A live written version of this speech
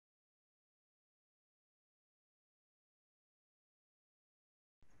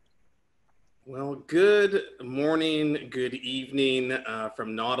Well, good morning, good evening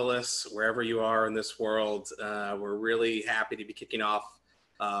from Nautilus, wherever you are in this world. We're really happy to be kicking off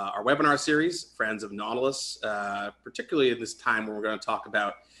our webinar series, Friends of Nautilus, particularly at this time where we're going to talk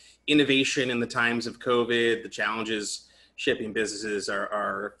about innovation in the times of COVID, the challenges shipping businesses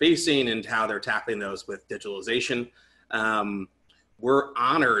are facing, and how they're tackling those with digitalization. We're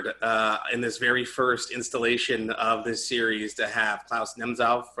honored in this very first installation of this series to have Claus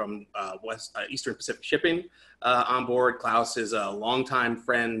Nehmzow from Eastern Pacific Shipping on board. Claus is a longtime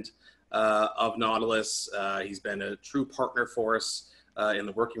friend of Nautilus. He's been a true partner for us in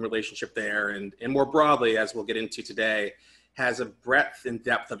the working relationship there, and more broadly, as we'll get into today, has a breadth and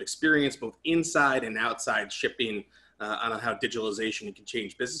depth of experience both inside and outside shipping on how digitalization can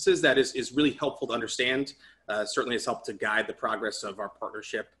change businesses. That is really helpful to understand. Certainly has helped to guide the progress of our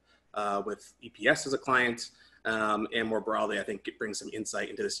partnership with EPS as a client. And more broadly, I think it brings some insight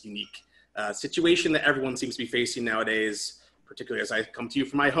into this unique situation that everyone seems to be facing nowadays, particularly as I come to you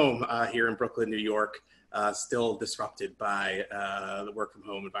from my home here in Brooklyn, New York, still disrupted by the work from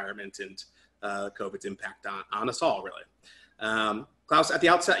home environment and COVID's impact on us all, really. Claus, at the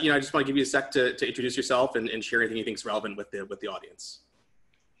outset, I just want to give you a sec to introduce yourself and share anything you think is relevant with the audience.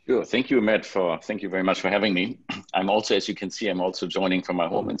 Sure. Thank you, Matt, thank you very much for having me. I'm also, as you can see, I'm also joining from my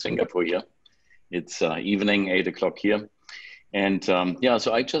home in Singapore here. It's evening, 8 o'clock here. And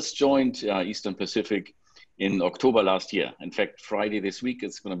so I just joined Eastern Pacific in October last year. In fact, Friday this week,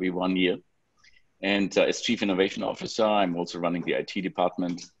 it's going to be 1 year. And as Chief Innovation Officer, I'm also running the IT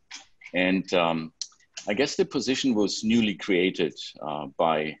department. And I guess the position was newly created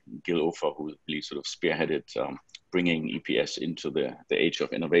by Gil Ofer, who really sort of spearheaded bringing EPS into the age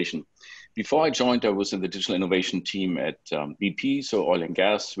of innovation. Before I joined, I was in the digital innovation team at BP, so oil and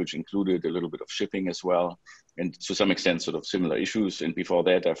gas, which included a little bit of shipping as well, and to some extent sort of similar issues. And before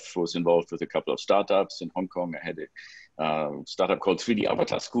that, I was involved with a couple of startups in Hong Kong. I had a startup called 3D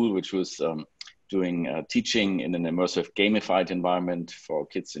Avatar School, which was doing teaching in an immersive gamified environment for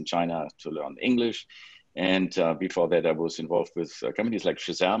kids in China to learn English. And before that, I was involved with companies like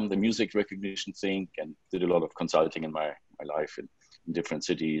Shazam, the music recognition thing, and did a lot of consulting in my life in different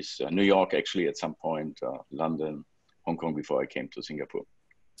cities. New York, actually, at some point, London, Hong Kong, before I came to Singapore.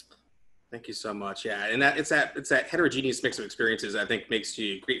 Thank you so much. Yeah, and it's that heterogeneous mix of experiences I think makes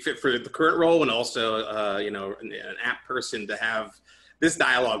you a great fit for the current role, and also an apt person to have this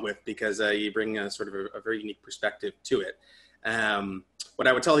dialogue with, because you bring a sort of a very unique perspective to it. What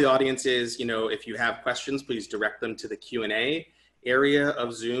I would tell the audience is, if you have questions, please direct them to the Q&A area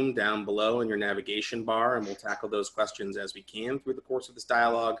of Zoom down below in your navigation bar, and we'll tackle those questions as we can through the course of this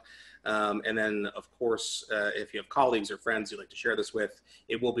dialogue. And then, of course, if you have colleagues or friends you'd like to share this with,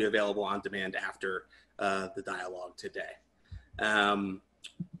 it will be available on demand after the dialogue today. At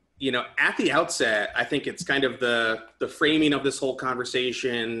the outset, I think it's kind of the framing of this whole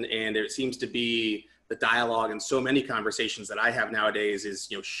conversation, and it seems to be the dialogue in so many conversations that I have nowadays is,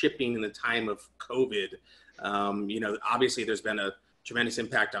 shipping in the time of COVID. Obviously there's been a tremendous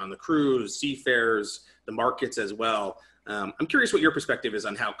impact on the crews, seafarers, the markets as well. I'm curious what your perspective is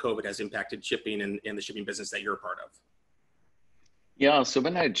on how COVID has impacted shipping and the shipping business that you're a part of. Yeah, so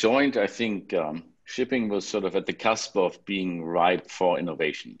when I joined, I think shipping was sort of at the cusp of being ripe for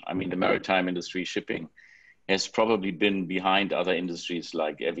innovation. I mean, the maritime industry, shipping, has probably been behind other industries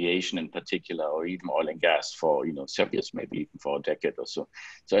like aviation in particular, or even oil and gas for several years, maybe even for a decade or so.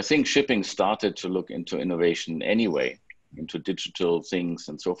 So I think shipping started to look into innovation anyway, into digital things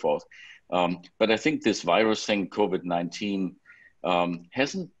and so forth. But I think this virus thing, COVID-19,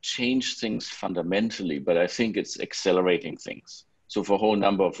 hasn't changed things fundamentally, but I think it's accelerating things. So for a whole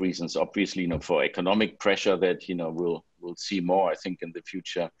number of reasons, obviously, for economic pressure that we'll see more, I think, in the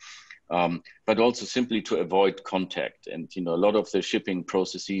future. But also simply to avoid contact. And, a lot of the shipping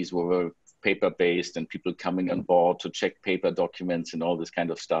processes were paper-based, and people coming on board to check paper documents and all this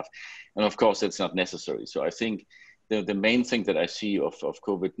kind of stuff. And of course, that's not necessary. So I think the main thing that I see of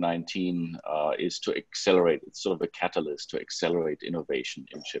COVID-19 is to accelerate. It's sort of a catalyst to accelerate innovation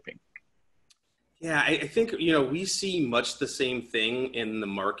in shipping. Yeah, I think, we see much the same thing in the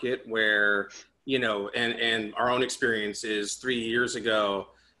market where, and our own experience is 3 years ago,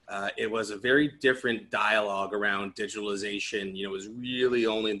 it was a very different dialogue around digitalization. It was really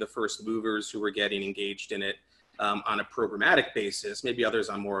only the first movers who were getting engaged in it on a programmatic basis, maybe others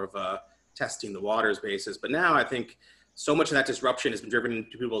on more of a testing the waters basis. But now I think so much of that disruption has been driven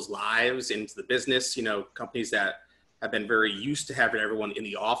into people's lives, into the business. Companies that have been very used to having everyone in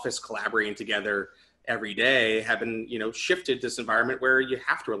the office collaborating together every day have been, shifted to this environment where you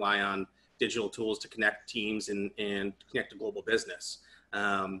have to rely on digital tools to connect teams and connect to global business.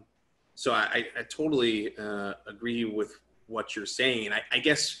 So I totally agree with what you're saying. I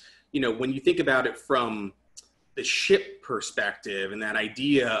guess, when you think about it from the ship perspective and that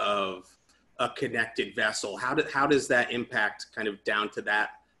idea of a connected vessel, how does that impact kind of down to that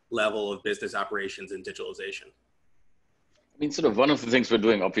level of business operations and digitalization? I mean, sort of one of the things we're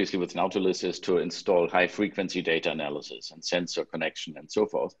doing, obviously, with Nautilus is to install high frequency data analysis and sensor connection and so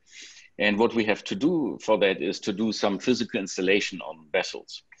forth. And what we have to do for that is to do some physical installation on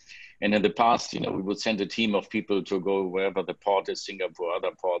vessels. And in the past, we would send a team of people to go wherever the port is, Singapore,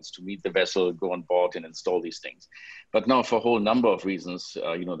 other ports, to meet the vessel, go on board and install these things. But now for a whole number of reasons,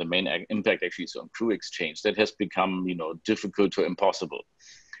 the main impact actually is on crew exchange. That has become, difficult to impossible.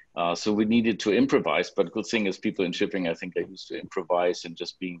 So we needed to improvise, but good thing is people in shipping, I think, are used to improvise and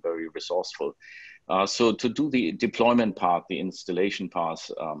just being very resourceful. So to do the deployment part, the installation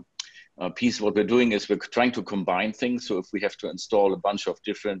parts, piece, what we're doing is we're trying to combine things. So if we have to install a bunch of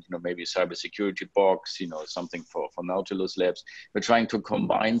different, maybe cybersecurity box, something for Nautilus Labs, we're trying to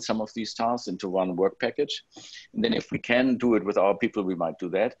combine some of these tasks into one work package. And then if we can do it with our people, we might do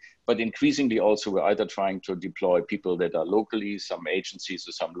that. But increasingly also, we're either trying to deploy people that are locally, some agencies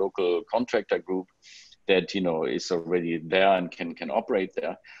or some local contractor group that is already there and can operate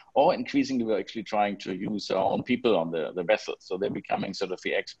there, or increasingly we're actually trying to use our own people on the vessel, so they're becoming sort of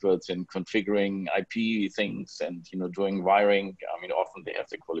the experts in configuring IP things and doing wiring. I mean, often they have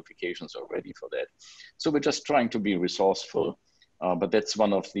the qualifications already for that. So we're just trying to be resourceful, but that's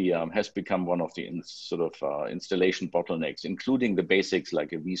one of the has become one of the installation bottlenecks, including the basics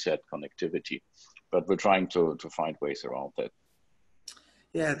like a VSAT connectivity. But we're trying to find ways around that.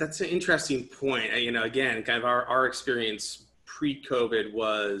 Yeah, that's an interesting point. Again, kind of our experience pre-COVID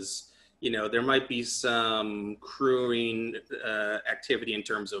was, there might be some crewing activity in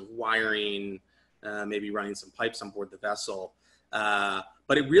terms of wiring, maybe running some pipes on board the vessel.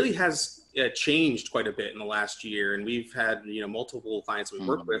 But it really has changed quite a bit in the last year. And we've had, multiple clients we've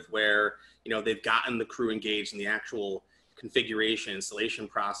worked with where, they've gotten the crew engaged in the actual configuration, installation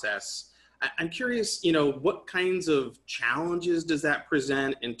process. I'm curious, what kinds of challenges does that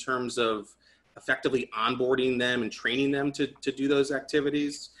present in terms of effectively onboarding them and training them to do those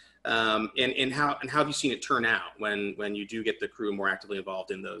activities? And how have you seen it turn out when you do get the crew more actively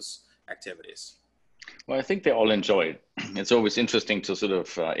involved in those activities? Well, I think they all enjoy it. It's always interesting to sort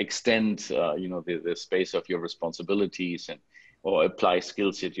of extend, the space of your responsibilities or apply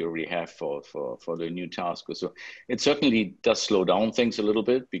skills that you already have for the new task. So it certainly does slow down things a little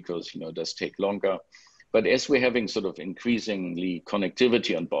bit because, it does take longer. But as we're having sort of increasingly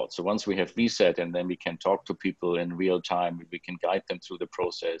connectivity on board, so once we have VSAT and then we can talk to people in real time, we can guide them through the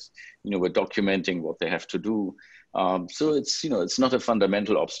process, we're documenting what they have to do. So it's not a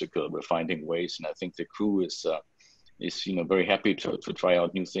fundamental obstacle. We're finding ways, and I think the crew is very happy to try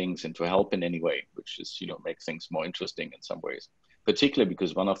out new things and to help in any way, which is, make things more interesting in some ways, particularly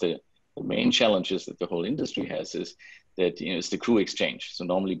because one of the main challenges that the whole industry has is that, it's the crew exchange. So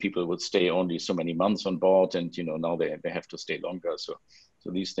normally people would stay only so many months on board and, now they have to stay longer. So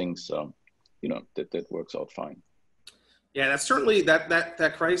these things, that works out fine. Yeah, that's certainly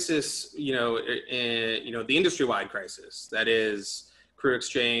that crisis, the industry-wide crisis, that is crew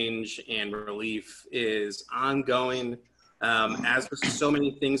exchange and relief, is ongoing. As with so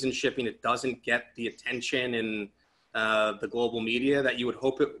many things in shipping, it doesn't get the attention in the global media that you would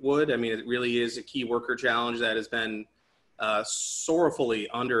hope it would. I mean, it really is a key worker challenge that has been sorrowfully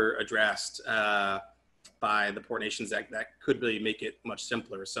under-addressed by the port nations that could really make it much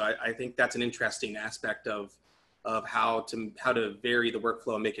simpler. So I think that's an interesting aspect of how to vary the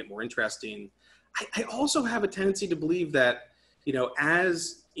workflow and make it more interesting. I also have a tendency to believe that,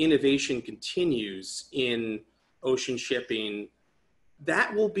 as innovation continues in ocean shipping,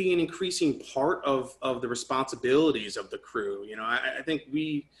 that will be an increasing part of the responsibilities of the crew. I think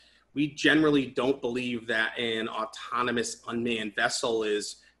we generally don't believe that an autonomous unmanned vessel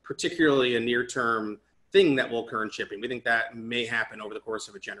is particularly a near-term thing that will occur in shipping. We think that may happen over the course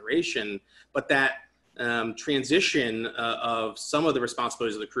of a generation, but that transition of some of the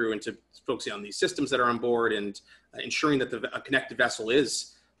responsibilities of the crew into focusing on these systems that are on board and ensuring that a connected vessel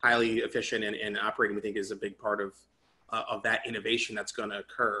is highly efficient and operating, we think, is a big part of that innovation that's going to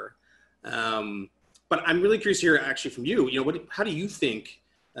occur. But I'm really curious here, actually, from you. How do you think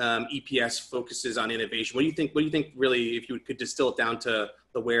EPS focuses on innovation? What do you think really, if you could distill it down to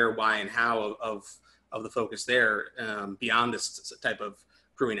the where, why, and how of the focus there, beyond this type of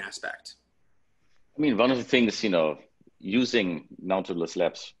crewing aspect? I mean, one of the things, using Nautilus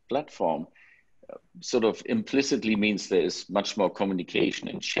Labs platform sort of implicitly means there is much more communication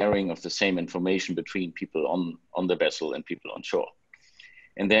and sharing of the same information between people on the vessel and people on shore.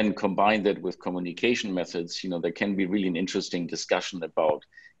 and then combine that with communication methods, there can be really an interesting discussion about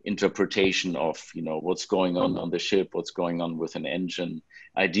interpretation of, what's going on the ship, what's going on with an engine,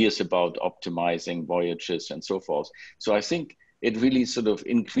 ideas about optimizing voyages and so forth. So I think it really sort of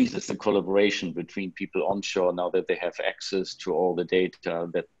increases the collaboration between people onshore now that they have access to all the data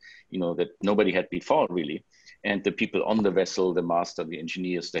that, that nobody had before really. And the people on the vessel, the master, the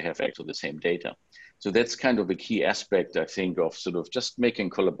engineers, they have access to the same data. So that's kind of a key aspect, I think, of sort of just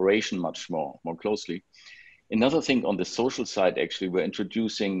making collaboration much more closely. Another thing on the social side, actually, we're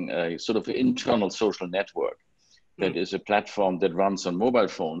introducing a sort of internal social network that is a platform that runs on mobile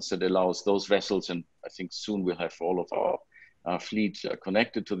phones that allows those vessels, and I think soon we'll have all of our fleet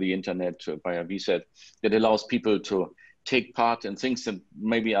connected to the internet via VSAT, that allows people to take part in things that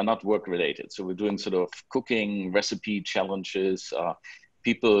maybe are not work related. So we're doing sort of cooking, recipe challenges.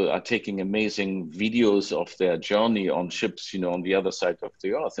 People are taking amazing videos of their journey on ships, on the other side of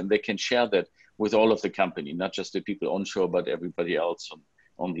the earth, and they can share that with all of the company, not just the people onshore, but everybody else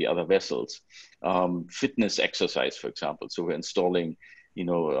on the other vessels. Fitness exercise, for example. So we're installing,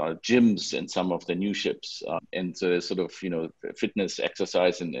 gyms in some of the new ships, and sort of, fitness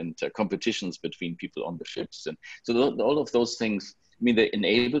exercise and competitions between people on the ships. And so all of those things, I mean, they're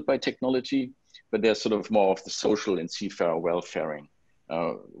enabled by technology, but they're sort of more of the social and seafarer well-being,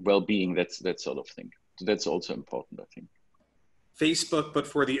 that sort of thing. So that's also important, I think. Facebook, but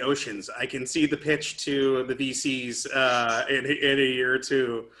for the oceans. I can see the pitch to the VCs in a year or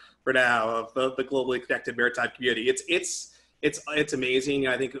two for now of the globally connected maritime community. It's amazing.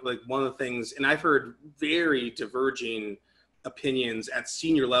 I think like one of the things, and I've heard very diverging opinions at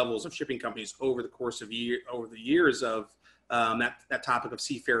senior levels of shipping companies over the course of over the years of that topic of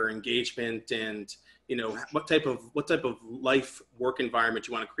seafarer engagement and what type of life work environment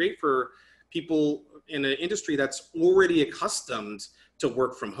you want to create for people in an industry that's already accustomed to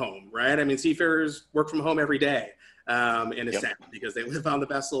work from home, right? I mean, seafarers work from home every day in a sense because they live on the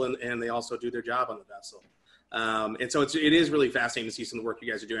vessel and they also do their job on the vessel. And so it is really fascinating to see some of the work you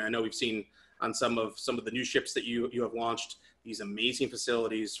guys are doing. I know we've seen on some of the new ships that you have launched these amazing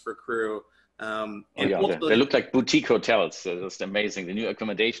facilities for crew. They look like boutique hotels. So it's amazing. The new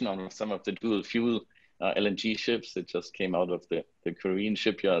accommodation on some of the dual fuel LNG ships that just came out of the Korean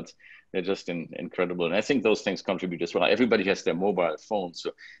shipyards. They're just incredible. And I think those things contribute as well. Everybody has their mobile phone,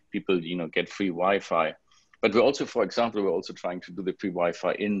 so people, get free Wi-Fi. But we're also, for example, trying to do the free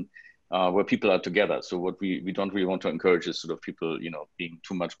Wi-Fi in where people are together. So what we don't really want to encourage is sort of people, being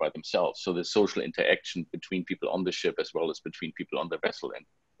too much by themselves. So the social interaction between people on the ship as well as between people on the vessel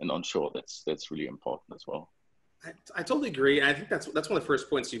and on shore, that's really important as well. I totally agree. I think that's one of the first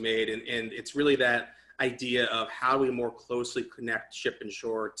points you made. And it's really that idea of how we more closely connect ship and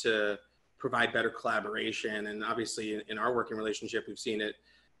shore to provide better collaboration. And obviously in our working relationship, we've seen it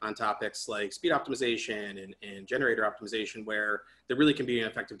on topics like speed optimization and generator optimization, where there really can be an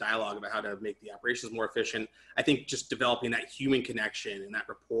effective dialogue about how to make the operations more efficient. I think just developing that human connection and that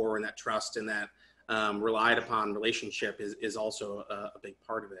rapport and that trust and that relied upon relationship is also a big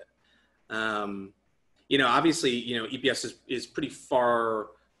part of it. Obviously, EPS is pretty far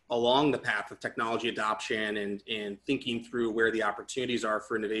along the path of technology adoption and thinking through where the opportunities are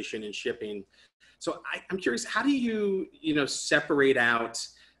for innovation in shipping. So I'm curious, how do you, separate out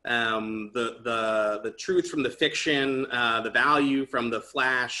the truth from the fiction, the value from the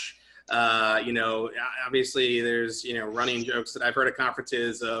flash? Obviously there's, running jokes that I've heard at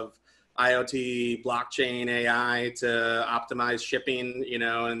conferences of IoT, blockchain, AI to optimize shipping,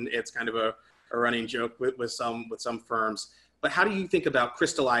 and it's kind of a running joke with some firms. But how do you think about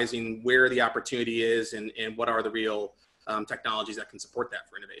crystallizing where the opportunity is and what are the real technologies that can support that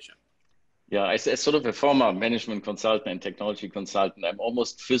for innovation? Yeah, as sort of a former management consultant and technology consultant, I'm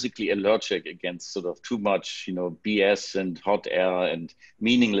almost physically allergic against sort of too much, BS and hot air and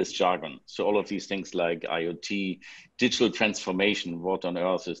meaningless jargon. So all of these things like IoT, digital transformation, what on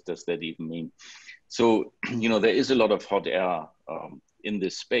earth does that even mean? So, there is a lot of hot air in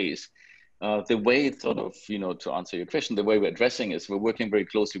this space. The way sort of, to answer your question, the way we're addressing is we're working very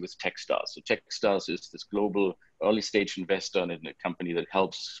closely with Techstars. So Techstars is this global early stage investor in a company that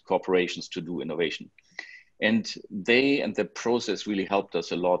helps corporations to do innovation. And the process really helped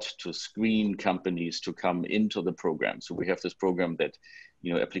us a lot to screen companies to come into the program. So we have this program that,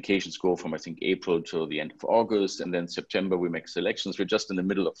 applications go from, I think, April to the end of August, and then September we make selections. We're just in the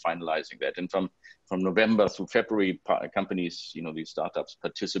middle of finalizing that. And from November through February, companies, these startups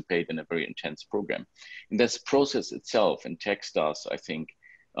participate in a very intense program. And this process itself in Techstars, I think,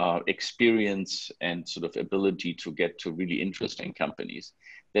 experience and sort of ability to get to really interesting companies.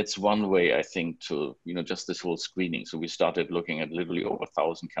 that's one way, I think, to, just this whole screening. So we started looking at literally over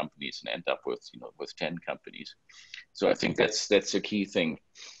 1,000 companies and end up with, with 10 companies. So I think that's a key thing.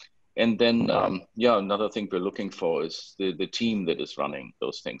 And then, another thing we're looking for is the team that is running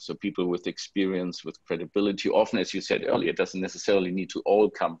those things. So people with experience, with credibility. Often, as you said earlier, it doesn't necessarily need to all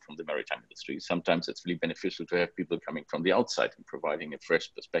come from the maritime industry. Sometimes it's really beneficial to have people coming from the outside and providing a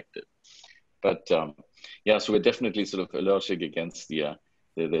fresh perspective. But so we're definitely sort of allergic against the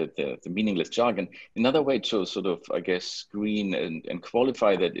meaningless jargon. Another way to sort of, I guess, screen and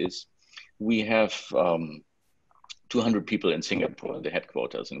qualify that is we have 200 people in Singapore, the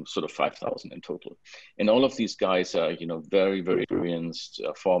headquarters, and sort of 5,000 in total. And all of these guys are, very, very experienced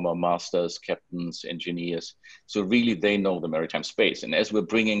former masters, captains, engineers. So really, they know the maritime space. And as we're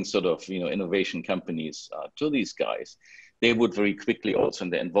bringing sort of, innovation companies to these guys, they would very quickly also,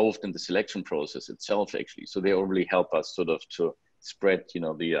 and they're involved in the selection process itself, actually. So they already help us sort of to spread,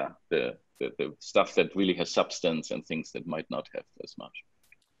 the stuff that really has substance and things that might not have as much.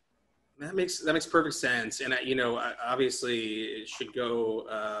 That makes perfect sense, and obviously it should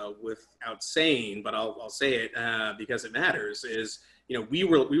go without saying, but I'll say it because it matters. Is we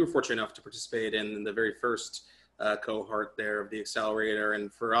were fortunate enough to participate in the very first cohort there of the accelerator,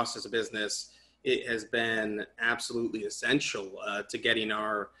 and for us as a business, it has been absolutely essential to getting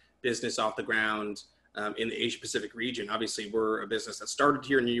our business off the ground in the Asia Pacific region. Obviously, we're a business that started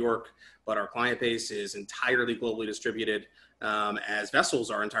here in New York, but our client base is entirely globally distributed. As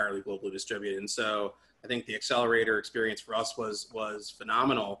vessels are entirely globally distributed. And so I think the accelerator experience for us was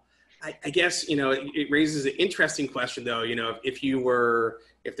phenomenal. I guess, it raises an interesting question though,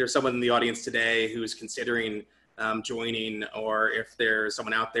 if there's someone in the audience today who's considering joining, or if there's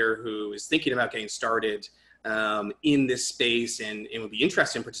someone out there who is thinking about getting started in this space and would be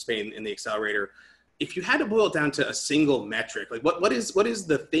interested in participating in the accelerator, if you had to boil it down to a single metric, like what is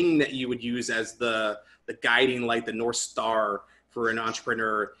the thing that you would use as the guiding light, the North Star for an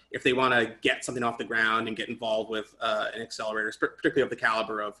entrepreneur if they want to get something off the ground and get involved with an accelerator, particularly of the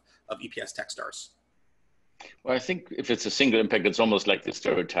caliber of EPS Techstars? Well, I think if it's a single impact, it's almost like the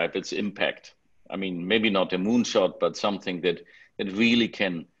stereotype, it's impact. I mean, maybe not a moonshot, but something that really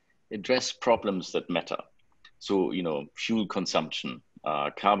can address problems that matter. So, fuel consumption,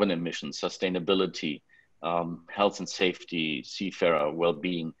 carbon emissions, sustainability, health and safety, seafarer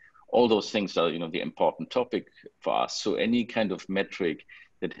well-being, all those things are, the important topic for us. So any kind of metric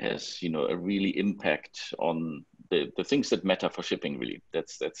that has, a really impact on the things that matter for shipping, really,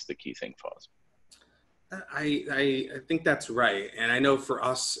 that's the key thing for us. I think that's right. And I know for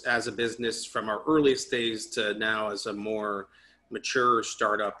us as a business, from our earliest days to now as a more mature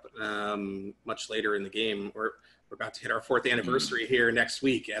startup, much later in the game, we're about to hit our 4th anniversary here next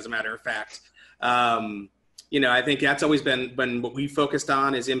week, as a matter of fact. I think that's always been what we focused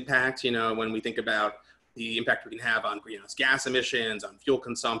on is impact. When we think about the impact we can have on greenhouse gas emissions, on fuel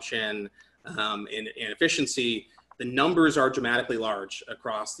consumption, and efficiency, the numbers are dramatically large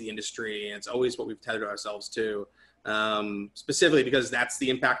across the industry. And it's always what we've tethered ourselves to, specifically because that's the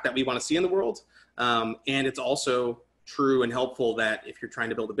impact that we want to see in the world. And it's also true and helpful that if you're trying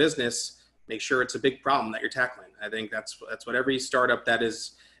to build a business, make sure it's a big problem that you're tackling. I think that's what every startup that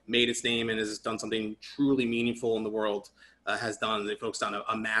is made its name and has done something truly meaningful in the world has done. They focused on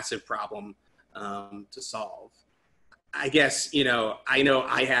a massive problem to solve. I guess, I know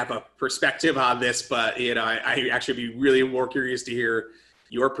I have a perspective on this, but, I actually be really more curious to hear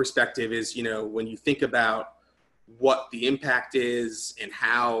your perspective is, when you think about what the impact is and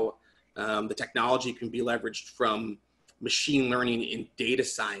how the technology can be leveraged from machine learning in data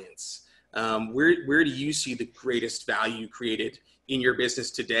science, where do you see the greatest value created in your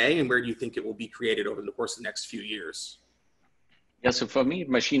business today, and where do you think it will be created over the course of the next few years? Yeah, so for me,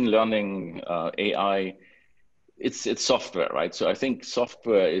 machine learning, AI, it's software, right? So I think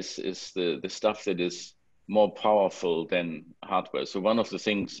software is the stuff that is more powerful than hardware. So one of the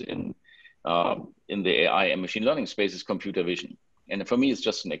things in the AI and machine learning space is computer vision. And for me, it's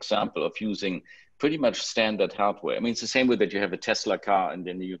just an example of using pretty much standard hardware. I mean, it's the same way that you have a Tesla car and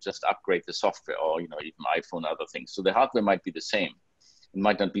then you just upgrade the software, or, even iPhone, other things. So the hardware might be the same. It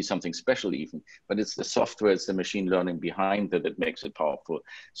might not be something special even, but it's the software, it's the machine learning behind that makes it powerful.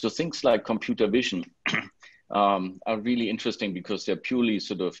 So things like computer vision are really interesting because they're purely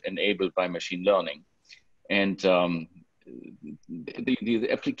sort of enabled by machine learning. And the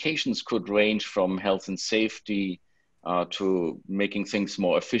applications could range from health and safety to making things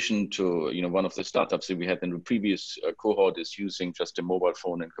more efficient, to, one of the startups that we had in the previous cohort is using just a mobile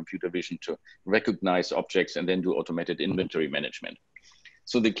phone and computer vision to recognize objects and then do automated inventory management.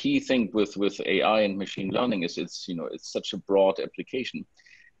 So the key thing with AI and machine learning is it's such a broad application.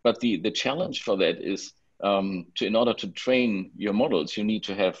 But the challenge for that is in order to train your models, you need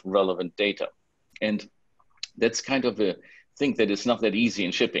to have relevant data. And that's kind of a thing that is not that easy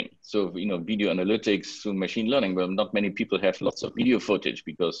in shipping. So, video analytics through machine learning, well, not many people have lots of video footage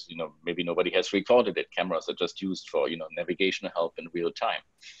because, maybe nobody has recorded it. Cameras are just used for, navigational help in real time.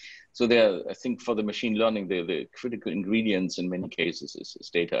 So there, I think for the machine learning, the critical ingredients in many cases is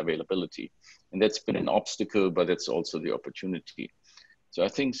data availability. And that's been an obstacle, but it's also the opportunity. So I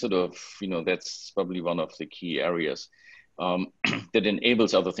think that's probably one of the key areas that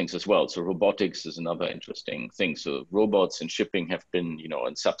enables other things as well. So robotics is another interesting thing. So robots in shipping have been,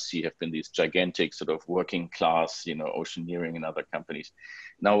 and subsea have been these gigantic sort of working class, Oceaneering and other companies.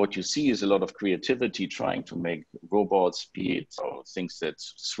 Now what you see is a lot of creativity trying to make robots, be it things that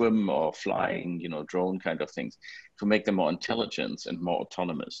swim or flying, drone kind of things, to make them more intelligent and more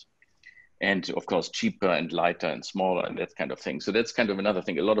autonomous. And of course, cheaper and lighter and smaller and that kind of thing. So that's kind of another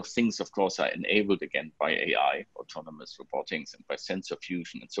thing. A lot of things, of course, are enabled again by AI, autonomous robotics, and by sensor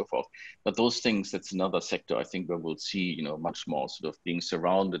fusion and so forth. But those things, that's another sector, I think, where we'll see, much more sort of being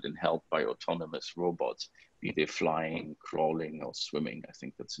surrounded and helped by autonomous robots, be they flying, crawling, or swimming. I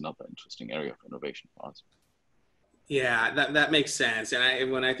think that's another interesting area of innovation for us. Yeah, that makes sense. And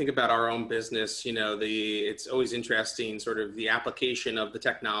when I think about our own business, it's always interesting, sort of the application of the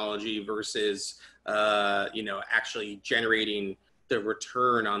technology versus, actually generating the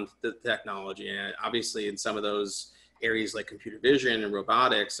return on the technology. And obviously, in some of those areas like computer vision and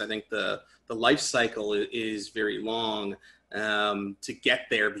robotics, I think the life cycle is very long to get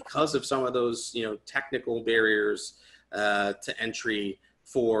there because of some of those, technical barriers to entry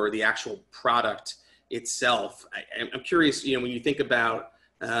for the actual product itself. I'm curious, when you think about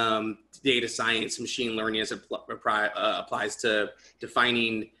data science, machine learning as it applies to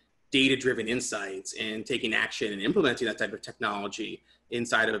defining data-driven insights and taking action and implementing that type of technology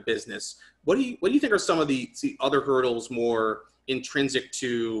inside of a business, what do you think are some of the other hurdles more intrinsic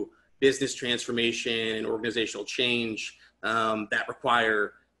to business transformation and organizational change that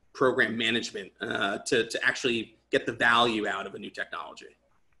require program management to actually get the value out of a new technology?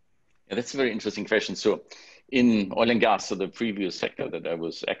 Yeah, that's a very interesting question. So in oil and gas, so the previous sector that I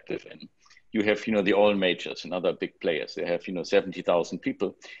was active in, you have, the oil majors and other big players. They have, 70,000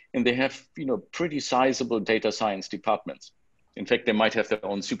 people, and they have, pretty sizable data science departments. In fact, they might have their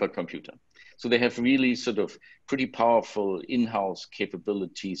own supercomputer. So they have really sort of pretty powerful in-house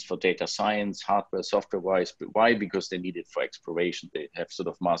capabilities for data science, hardware, software-wise. But why? Because they need it for exploration. They have sort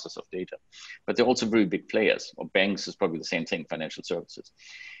of masses of data. But they're also very big players, or banks is probably the same thing, financial services.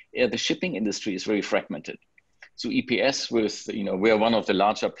 The shipping industry is very fragmented. So EPS we are one of the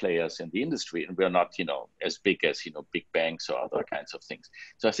larger players in the industry, and we're not, as big as, big banks or other kinds of things.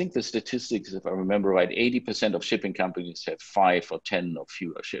 So I think the statistics, if I remember right, 80% of shipping companies have 5 or 10 or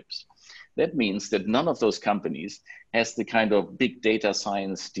fewer ships. That means that none of those companies has the kind of big data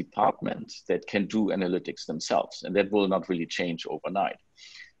science department that can do analytics themselves. And that will not really change overnight.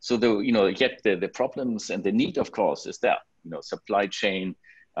 So yet the problems and the need, of course, is there, supply chain,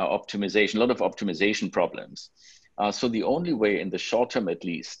 optimization, a lot of optimization problems. So the only way in the short term, at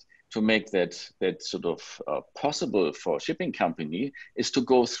least, to make that sort of possible for a shipping company is to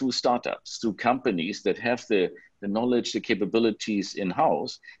go through startups, through companies that have the knowledge, the capabilities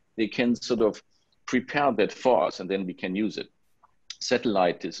in-house. They can sort of prepare that for us, and then we can use it.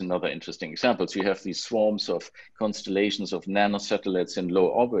 Satellite is another interesting example. So you have these swarms of constellations of nanosatellites in low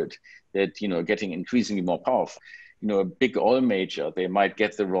orbit that, are getting increasingly more powerful. A big oil major, they might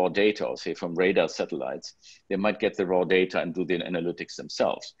get the raw data, or say from radar satellites, they might get the raw data and do the analytics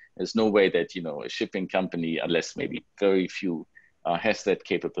themselves. There's no way that, a shipping company, unless maybe very few, has that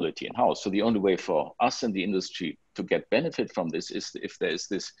capability in-house. So the only way for us in the industry to get benefit from this is if there's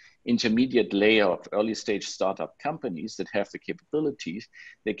this intermediate layer of early stage startup companies that have the capabilities,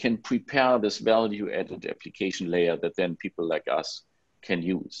 they can prepare this value-added application layer that then people like us can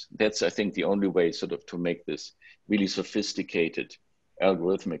use. That's, I think, the only way sort of to make this really sophisticated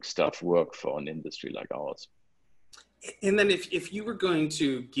algorithmic stuff work for an industry like ours. And then if you were going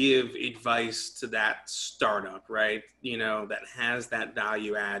to give advice to that startup, right, that has that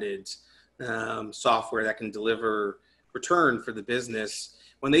value added software that can deliver return for the business,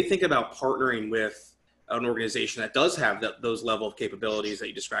 when they think about partnering with an organization that does have those level of capabilities that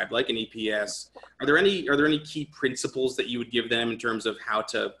you described, like an EPS, are there any key principles that you would give them in terms of how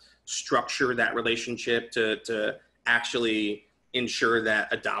to structure that relationship to actually ensure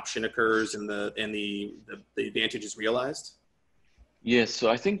that adoption occurs and the advantage is realized? Yes, so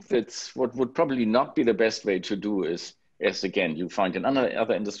I think that's what would probably not be the best way to do is, as again, you find in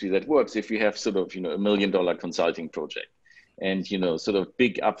other industry that works if you have sort of, $1 million consulting project. and, sort of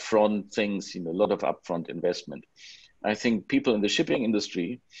big upfront things, a lot of upfront investment. I think people in the shipping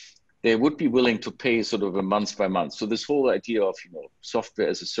industry, they would be willing to pay sort of a month by month. So this whole idea of, software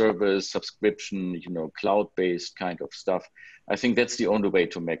as a service, subscription, cloud-based kind of stuff, I think that's the only way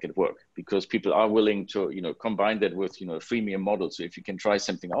to make it work, because people are willing to, combine that with, a freemium model. So if you can try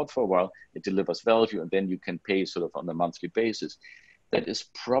something out for a while, it delivers value, and then you can pay sort of on a monthly basis. That is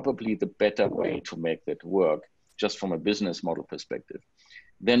probably the better way to make that work, just from a business model perspective.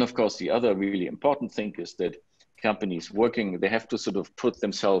 Then, of course, the other really important thing is that companies working, they have to sort of put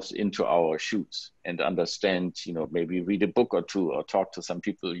themselves into our shoes and understand, maybe read a book or two or talk to some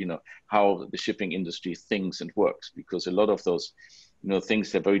people, how the shipping industry thinks and works, because a lot of those,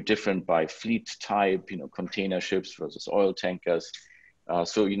 things are very different by fleet type, container ships versus oil tankers.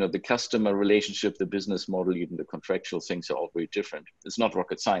 So, the customer relationship, the business model, even the contractual things are all very different. It's not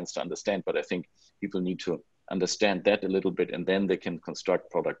rocket science to understand, but I think people need to understand that a little bit, and then they can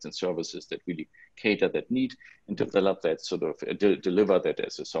construct products and services that really cater that need and develop that sort of, deliver that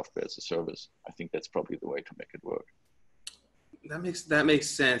as a software as a service. I think that's probably the way to make it work. That makes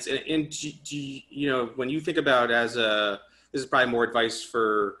sense. And when you think about this is probably more advice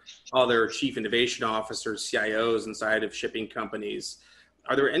for other chief innovation officers, CIOs inside of shipping companies.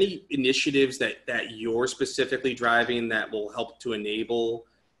 Are there any initiatives that you're specifically driving that will help to enable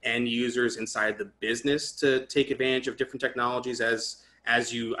end users inside the business to take advantage of different technologies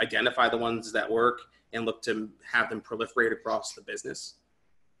as you identify the ones that work and look to have them proliferate across the business?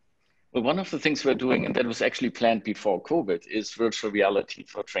 Well, one of the things we're doing, and that was actually planned before COVID, is virtual reality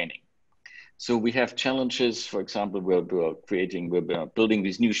for training. So we have challenges. For example, we're building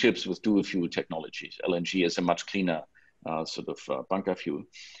these new ships with dual fuel technologies. LNG is a much cleaner bunker fuel.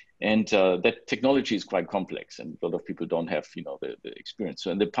 And that technology is quite complex, and a lot of people don't have, the experience. So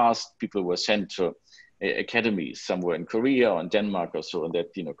in the past, people were sent to academies somewhere in Korea or in Denmark or so, and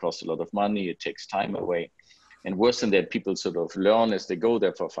that, costs a lot of money. It takes time away. And worse than that, people sort of learn as they go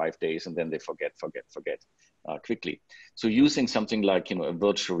there for 5 days, and then they forget quickly. So using something like, a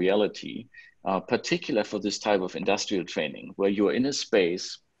virtual reality, particular for this type of industrial training, where you're in a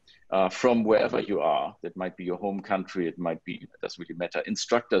space from wherever you are. That might be your home country, it might be, it doesn't really matter.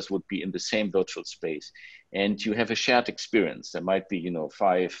 Instructors would be in the same virtual space, and you have a shared experience. There might be,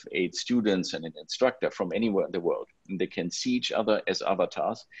 5, 8 students and an instructor from anywhere in the world, and they can see each other as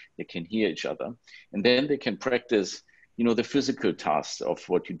avatars, they can hear each other, and then they can practice, the physical tasks of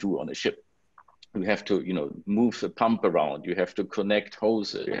what you do on a ship. You have to, move the pump around, you have to connect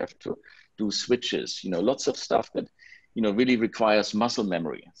hoses, you have to do switches, lots of stuff that really requires muscle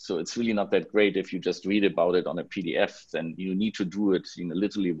memory. So it's really not that great if you just read about it on a PDF. Then you need to do it,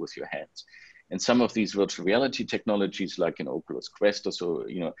 literally with your hands. And some of these virtual reality technologies, like an Oculus Quest or so,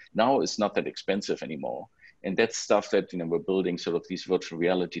 now it's not that expensive anymore. And that's stuff that, we're building sort of these virtual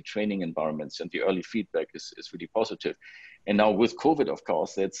reality training environments, and the early feedback is really positive. And now with COVID, of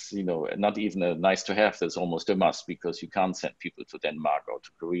course, that's, not even a nice to have, that's almost a must, because you can't send people to Denmark or to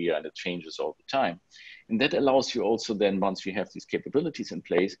Korea, and it changes all the time. And that allows you also then, once you have these capabilities in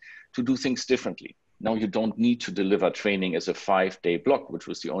place, to do things differently. Now you don't need to deliver training as a 5-day block, which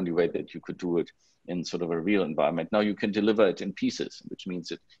was the only way that you could do it in sort of a real environment. Now you can deliver it in pieces, which means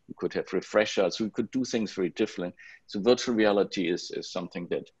that you could have refreshers, so you could do things very different. So virtual reality is something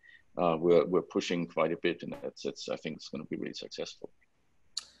that we're pushing quite a bit, and that's I think it's going to be really successful.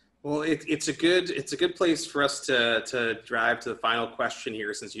 Well, it's a good place for us to drive to the final question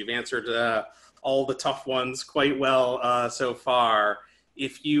here, since you've answered all the tough ones quite well so far.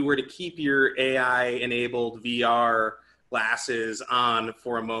 If you were to keep your AI-enabled VR glasses on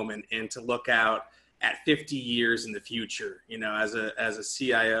for a moment and to look out at 50 years in the future, as a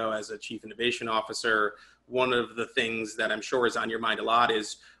CIO, as a chief innovation officer, one of the things that I'm sure is on your mind a lot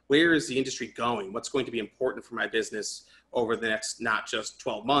is, where is the industry going? What's going to be important for my business over the next, not just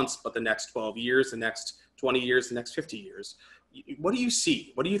 12 months, but the next 12 years, the next 20 years, the next 50 years? What do you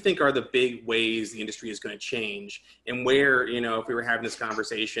see? What do you think are the big ways the industry is going to change? And where, if we were having this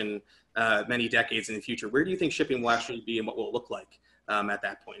conversation many decades in the future, where do you think shipping will actually be and what will it look like at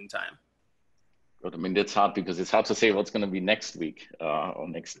that point in time? But I mean, that's hard, because it's hard to say what's going to be next week or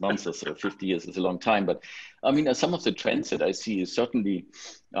next month or so. 50 years is a long time. But I mean, some of the trends that I see is certainly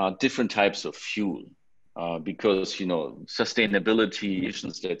different types of fuel. Because, sustainability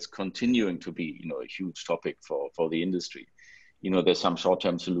issues, that's continuing to be, a huge topic for the industry. There's some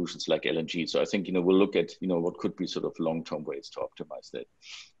short-term solutions like LNG. So I think, we'll look at, what could be sort of long-term ways to optimize that.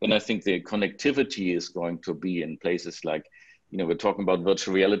 Then I think the connectivity is going to be in places like, we're talking about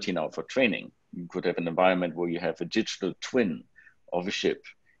virtual reality now for training. You could have an environment where you have a digital twin of a ship,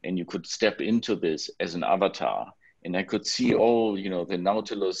 and you could step into this as an avatar and I could see all, the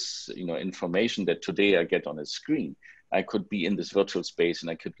Nautilus, information that today I get on a screen. I could be in this virtual space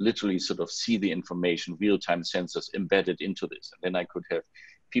and I could literally sort of see the information, real-time sensors embedded into this. And then I could have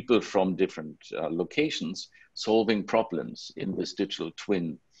people from different locations solving problems in this digital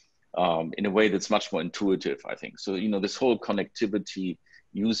twin in a way that's much more intuitive, I think. So, this whole connectivity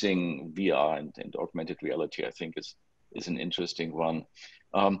using VR and augmented reality, I think is an interesting one.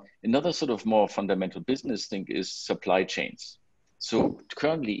 Another sort of more fundamental business thing is supply chains. So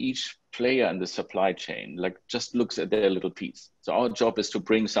currently each player in the supply chain just looks at their little piece. So our job is to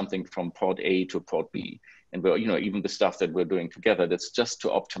bring something from port A to port B. And we're, even the stuff that we're doing together, that's just to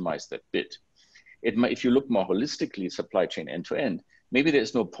optimize that bit. If you look more holistically, supply chain end to end, maybe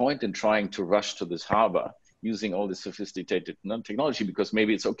there's no point in trying to rush to this harbor using all this sophisticated technology, because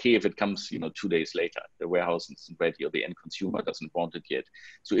maybe it's okay if it comes, 2 days later, the warehouse isn't ready or the end consumer doesn't want it yet.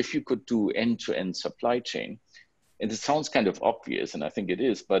 So if you could do end-to-end supply chain, and it sounds kind of obvious, and I think it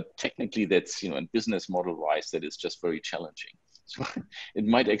is, but technically that's, in business model wise, that is just very challenging. So it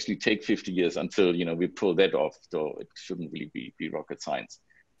might actually take 50 years until, we pull that off, though it shouldn't really be rocket science.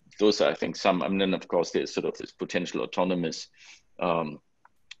 Those are, I think, some, and then of course there's sort of this potential autonomous,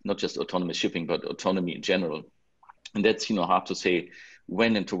 not just autonomous shipping, but autonomy in general. And that's, hard to say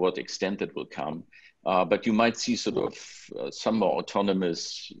when and to what extent it will come. But you might see sort of some more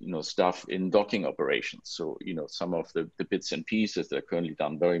autonomous, stuff in docking operations. So, some of the bits and pieces that are currently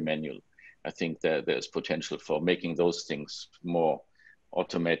done very manual. I think that there's potential for making those things more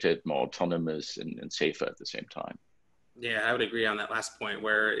automated, more autonomous, and safer at the same time. Yeah, I would agree on that last point,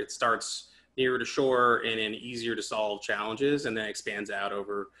 where it starts nearer to shore and in easier to solve challenges, and then expands out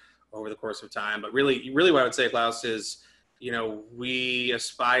over the course of time. But really what I would say, Claus, is, we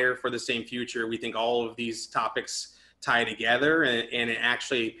aspire for the same future. We think all of these topics tie together, and it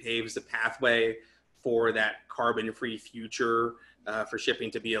actually paves the pathway for that carbon-free future, for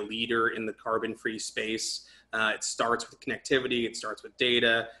shipping to be a leader in the carbon-free space. It starts with connectivity, it starts with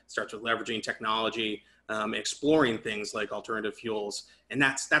data, it starts with leveraging technology, exploring things like alternative fuels, and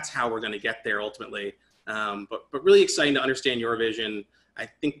that's how we're going to get there ultimately. But really exciting to understand your vision. I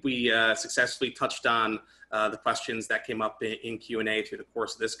think we successfully touched on the questions that came up in Q&A through the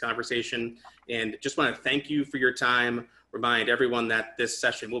course of this conversation, and just want to thank you for your time. Remind everyone that this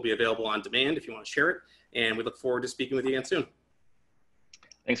session will be available on demand if you want to share it, and we look forward to speaking with you again soon.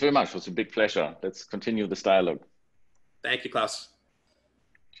 Thanks very much. It was a big pleasure. Let's continue this dialogue. Thank you, Claus.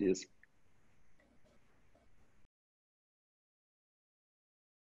 Cheers.